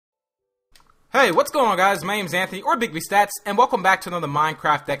Hey, what's going on, guys? My name's Anthony, or Big B Stats, and welcome back to another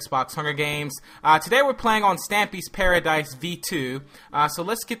Minecraft Xbox Hunger Games. Today we're playing on Stampys Paradise V2, so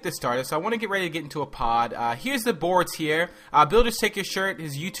let's get this started. So I want to get ready to get into a pod. Here's the boards here. Builders Take Your Shirt,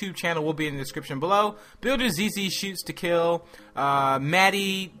 his YouTube channel will be in the description below. Builders ZZ Shoots to Kill,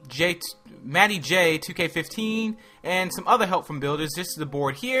 Maddie J 2K15, and some other help from builders. This is the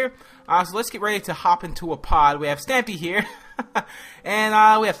board here. So let's get ready to hop into a pod. We have Stampy here.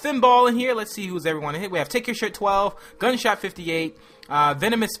 And we have Finball in here. Let's see who's everyone in here. We have Take Your Shirt 12, Gunshot 58,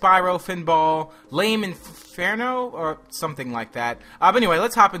 Venomous Spyro, Finball, Lame Inferno, or something like that. But anyway,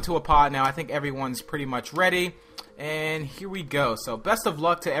 let's hop into a pod now. I think everyone's pretty much ready. And here we go. So best of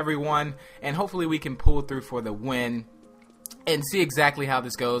luck to everyone, and hopefully we can pull through for the win and see exactly how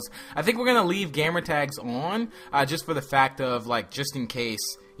this goes. I think we're going to leave gamer tags on, just for the fact of, like, just in case,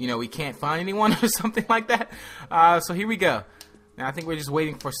 you know, we can't find anyone or something like that. So here we go. Now I think we're just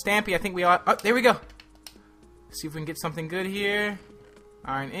waiting for Stampy. I think we are. Oh, there we go. See if we can get something good here.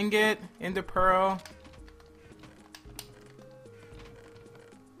 Iron ingot, ender pearl,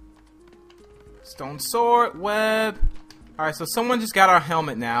 stone sword, web. Alright, so someone just got our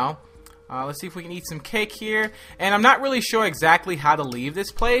helmet now. Let's see if we can eat some cake here. And I'm not really sure exactly how to leave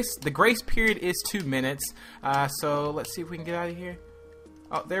this place. The grace period is 2 minutes. So let's see if we can get out of here.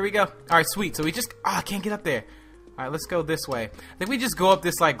 Oh, there we go. Alright, sweet. So we just... I can't get up there. Alright, let's go this way. I think we just go up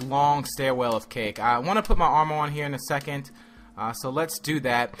this, like, long stairwell of cake. I want to put my armor on here in a second. So let's do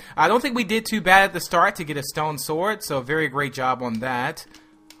that. I don't think we did too bad at the start to get a stone sword. So very great job on that.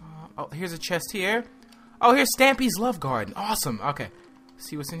 Oh, here's a chest here. Oh, here's Stampy's Love Garden. Awesome. Okay.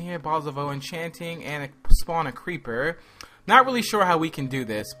 See what's in here. Balls of O enchanting and spawn a creeper. Not really sure how we can do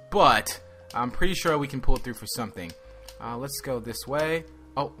this, but I'm pretty sure we can pull through for something. Let's go this way.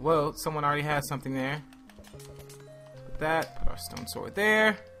 Oh, whoa, someone already has something there. Put that, put our stone sword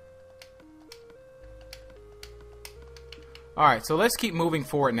there. Alright, so let's keep moving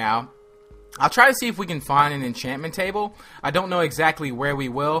forward now. I'll try to see if we can find an enchantment table. I don't know exactly where we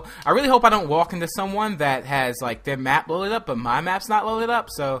will. I really hope I don't walk into someone that has, like, their map loaded up, but my map's not loaded up.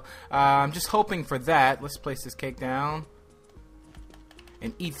 So I'm just hoping for that. Let's place this cake down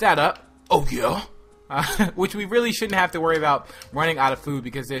and eat that up. Oh yeah. Which we really shouldn't have to worry about running out of food,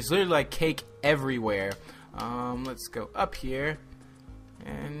 because there's literally, like, cake everywhere. Let's go up here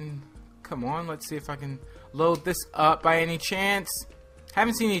and come on. Let's see if I can load this up by any chance.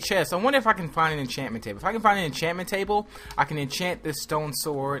 Haven't seen any chests. I wonder if I can find an enchantment table. If I can find an enchantment table, I can enchant this stone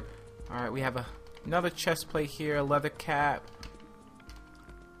sword. Alright, we have another chest plate here, a leather cap.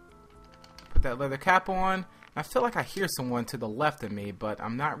 Put that leather cap on. I feel like I hear someone to the left of me, but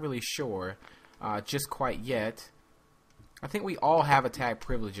I'm not really sure just quite yet. I think we all have attack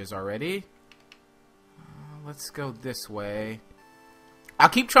privileges already. Let's go this way. I'll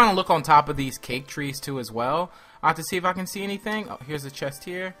keep trying to look on top of these cake trees too as well, to see if I can see anything. Oh, here's a chest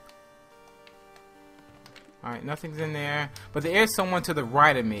here. Alright, nothing's in there, but there is someone to the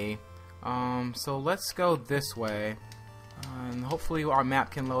right of me. So let's go this way, and hopefully our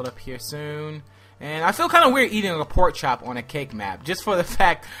map can load up here soon. And I feel kind of weird eating a pork chop on a cake map, just for the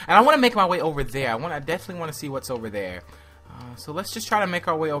fact, and I want to make my way over there. I definitely want to see what's over there. So let's just try to make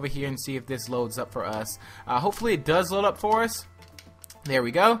our way over here and see if this loads up for us. Hopefully it does load up for us. There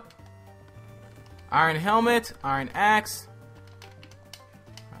we go. Iron helmet, iron axe.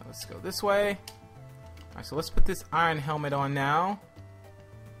 Alright, let's go this way. Alright, so let's put this iron helmet on now.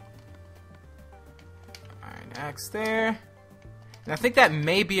 Iron axe there. And I think that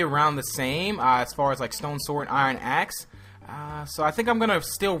may be around the same as far as, like, stone sword, iron axe. So I think I'm gonna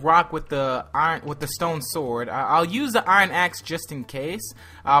still rock with the stone sword. I'll use the iron axe just in case.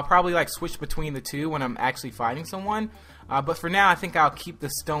 I'll probably, like, switch between the two when I'm actually fighting someone. But for now, I think I'll keep the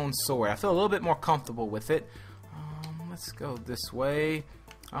stone sword. I feel a little bit more comfortable with it. Let's go this way.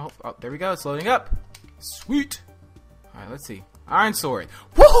 Oh, there we go. It's loading up. Sweet. All right, let's see. Iron sword.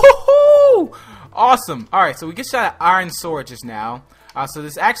 Woohoo! Awesome. All right, so we just got an iron sword just now. So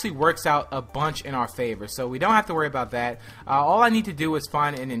this actually works out a bunch in our favor. So we don't have to worry about that. All I need to do is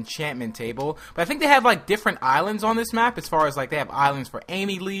find an enchantment table. But I think they have, like, different islands on this map, as far as, like, they have islands for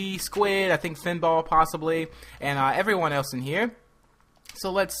Amy Lee, Squid, I think Finball possibly, and everyone else in here. So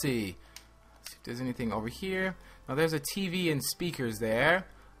let's see. See if there's anything over here. Now there's a TV and speakers there.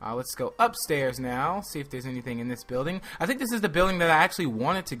 Let's go upstairs now, see if there's anything in this building. I think this is the building that I actually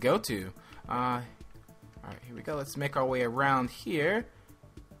wanted to go to. Alright, here we go. Let's make our way around here.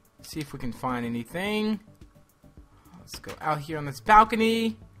 See if we can find anything. Let's go out here on this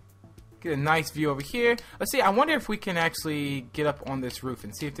balcony. Get a nice view over here. Let's see, I wonder if we can actually get up on this roof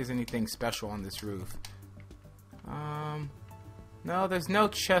and see if there's anything special on this roof. No, there's no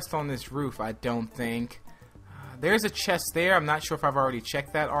chest on this roof, I don't think. There's a chest there. I'm not sure if I've already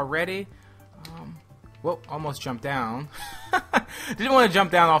checked that already. Whoa, almost jumped down. Didn't want to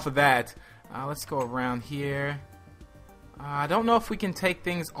jump down off of that. Let's go around here. I don't know if we can take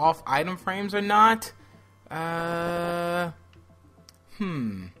things off item frames or not. I'm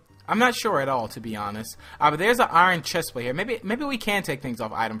not sure at all, to be honest. But there's an iron chest plate here. Maybe we can take things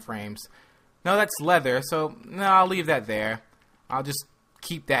off item frames. No, that's leather, so no, I'll leave that there. I'll just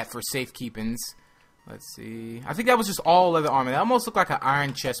keep that for safekeepings. Let's see. I think that was just all leather armor. That almost looked like an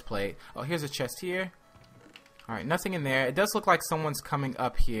iron chest plate. Oh, here's a chest here. Alright, nothing in there. It does look like someone's coming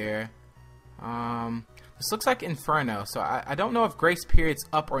up here. This looks like Inferno, so I don't know if Grace Period's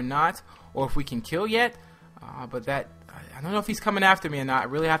up or not, or if we can kill yet. But that, I don't know if he's coming after me or not. I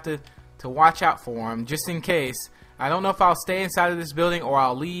really have to watch out for him, just in case. I don't know if I'll stay inside of this building or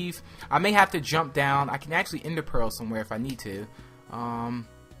I'll leave. I may have to jump down. I can actually ender pearl somewhere if I need to.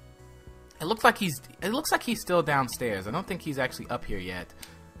 It looks like he's still downstairs. I don't think he's actually up here yet.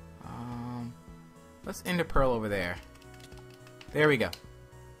 Let's ender pearl over there. There we go.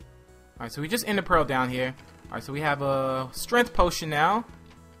 Alright, so we just ender pearl down here. Alright, so we have a strength potion now.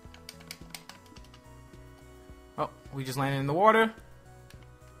 Oh, we just landed in the water.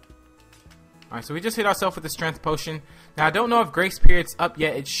 Alright, so we just hit ourselves with the strength potion. Now, I don't know if Grace Period's up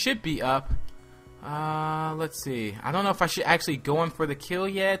yet. It should be up. Let's see. I don't know if I should actually go in for the kill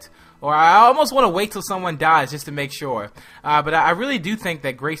yet, or I almost want to wait till someone dies just to make sure. But I really do think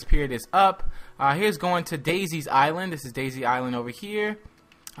that Grace Period is up. Here's going to Daisy's Island. This is Daisy Island over here.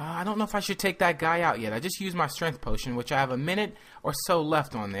 I don't know if I should take that guy out yet. I just used my strength potion, which I have a minute or so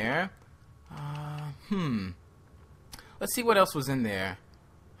left on there. Let's see what else was in there.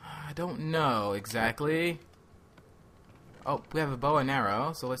 I don't know exactly. Oh, we have a bow and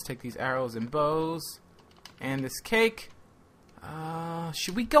arrow, so let's take these arrows and bows. And this cake.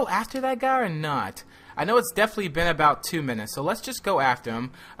 Should we go after that guy or not? I know it's definitely been about 2 minutes, so let's just go after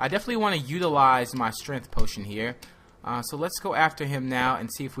him. I definitely want to utilize my strength potion here. So let's go after him now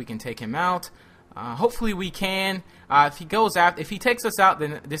and see if we can take him out. Hopefully we can. If he takes us out,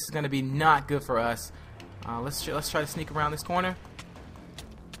 then this is going to be not good for us. Let's try to sneak around this corner.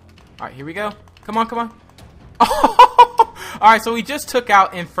 All right, here we go. Come on, come on. Alright, so we just took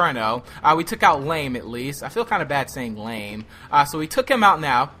out Inferno. We took out Lame, at least. I feel kind of bad saying Lame. So we took him out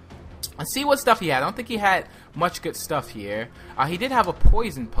now. Let's see what stuff he had. I don't think he had much good stuff here. He did have a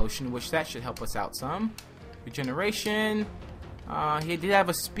poison potion, which that should help us out some. Regeneration. He did have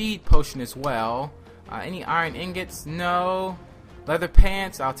a speed potion as well. Any iron ingots? No. Leather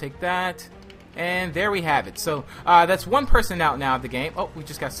pants? I'll take that. And there we have it. So that's one person out now of the game. Oh, we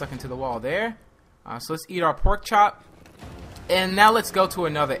just got stuck into the wall there. So let's eat our pork chop. And now let's go to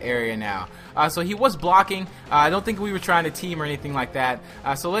another area now. So he was blocking. I don't think we were trying to team or anything like that.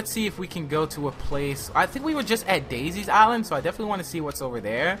 So let's see if we can go to a place. I think we were just at Daisy's Island, so I definitely want to see what's over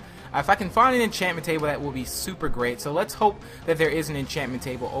there. If I can find an enchantment table, that will be super great. So let's hope that there is an enchantment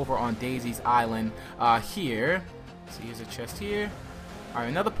table over on Daisy's Island here. So here's a chest here. Alright,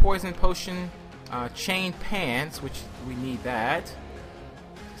 another poison potion. Chain pants, which we need that.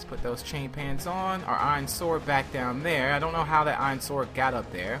 Put those chain pants on. Our iron sword back down there. I don't know how that iron sword got up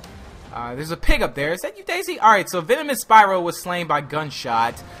there. There's a pig up there. Is that you, Daisy? Alright, so Venomous Spyro was slain by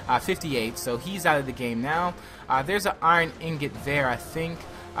gunshot. 58, so he's out of the game now. There's an iron ingot there, I think.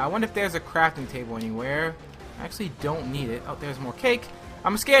 I wonder if there's a crafting table anywhere. I actually don't need it. Oh, there's more cake.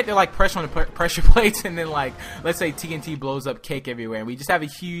 I'm scared to like pressure on the pressure plates and then like let's say TNT blows up cake everywhere and we just have a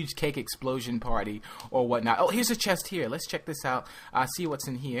huge cake explosion party or whatnot. Oh, here's a chest here. Let's check this out. See what's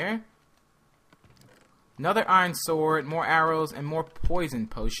in here. Another iron sword, more arrows, and more poison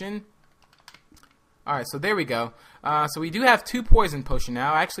potion. Alright, so there we go. So we do have 2 poison potion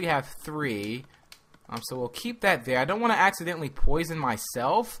now. I actually have 3. So we'll keep that there. I don't want to accidentally poison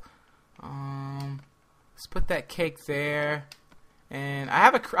myself. Let's put that cake there. And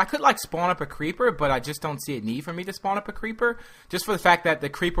I could like spawn up a creeper, but I just don't see a need for me to spawn up a creeper. Just for the fact that the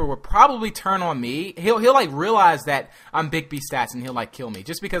creeper will probably turn on me. He'll like realize that I'm Big B Stats and he'll like kill me.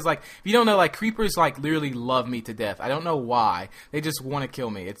 Just because like if you don't know, like creepers like literally love me to death. I don't know why. They just want to kill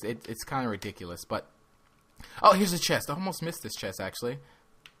me. It's kind of ridiculous. But oh, here's a chest. I almost missed this chest actually.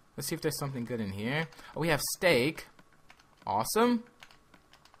 Let's see if there's something good in here. Oh, we have steak. Awesome.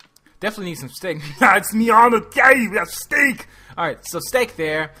 Definitely need some steak. It's me on the game. We have steak. Alright, so steak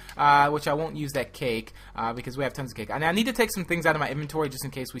there, which I won't use that cake because we have tons of cake. And I need to take some things out of my inventory just in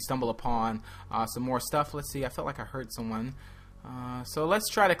case we stumble upon some more stuff. Let's see. I felt like I heard someone. So let's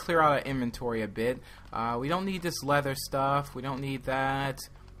try to clear out our inventory a bit. We don't need this leather stuff. We don't need that.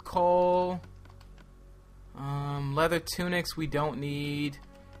 Coal. Leather tunics we don't need.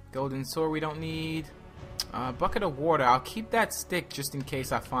 Golden sword we don't need. Bucket of water. I'll keep that stick just in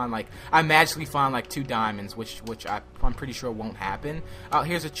case I magically find like 2 diamonds, which I'm pretty sure won't happen.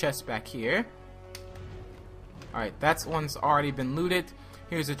 Here's a chest back here. Alright, that one's already been looted.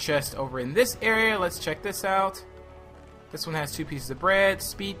 Here's a chest over in this area. Let's check this out. This one has 2 pieces of bread,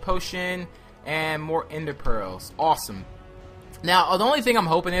 speed potion, and more ender pearls. Awesome. Now, the only thing I'm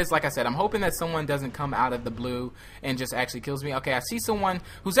hoping is, like I said, I'm hoping that someone doesn't come out of the blue and just actually kills me. Okay, I see someone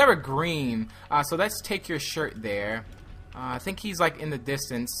who's ever green, so let's take your shirt there. I think he's like in the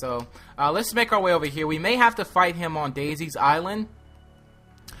distance, so let's make our way over here. We may have to fight him on Daisy's Island.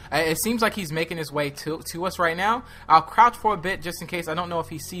 It seems like he's making his way to us right now. I'll crouch for a bit just in case. I don't know if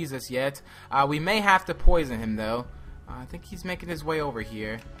he sees us yet. We may have to poison him, though. I think he's making his way over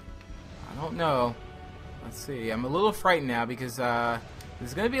here. I don't know. Let's see. I'm a little frightened now because this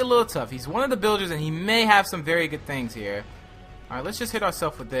is going to be a little tough. He's one of the builders, and he may have some very good things here. Alright, let's just hit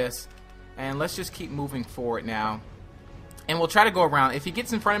ourselves with this. And let's just keep moving forward now. And we'll try to go around. If he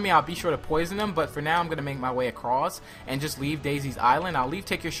gets in front of me, I'll be sure to poison him. But for now, I'm going to make my way across and just leave Daisy's Island. I'll leave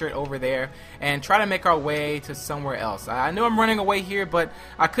Take Your Shirt over there and try to make our way to somewhere else. I know I'm running away here, but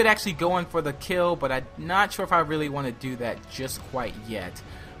I could actually go in for the kill. But I'm not sure if I really want to do that just quite yet.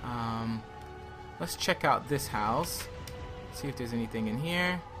 Let's check out this house. See if there's anything in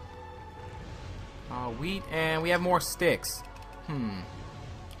here. Wheat, and we have more sticks.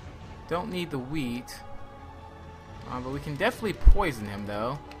 Don't need the wheat. But we can definitely poison him,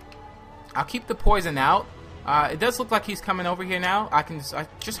 though. I'll keep the poison out. It does look like he's coming over here now. I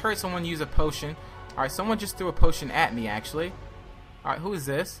just heard someone use a potion. Alright, someone just threw a potion at me, actually. Alright, who is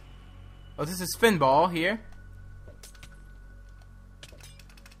this? Oh, this is Finball here.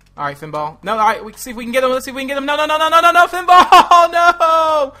 Alright, Finball. No, alright, we can see if we can get him. Let's see if we can get him. No, Finball!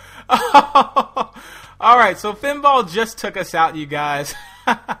 Oh, no! Alright, so Finball just took us out, you guys.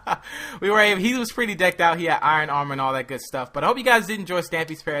 He was pretty decked out. He had iron armor and all that good stuff. But I hope you guys did enjoy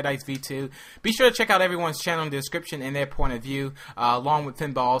Stampy's Paradise V2. Be sure to check out everyone's channel in the description and their point of view, along with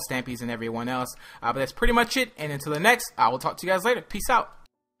Finball, Stampys, and everyone else. But that's pretty much it. And until the next, I will talk to you guys later. Peace out.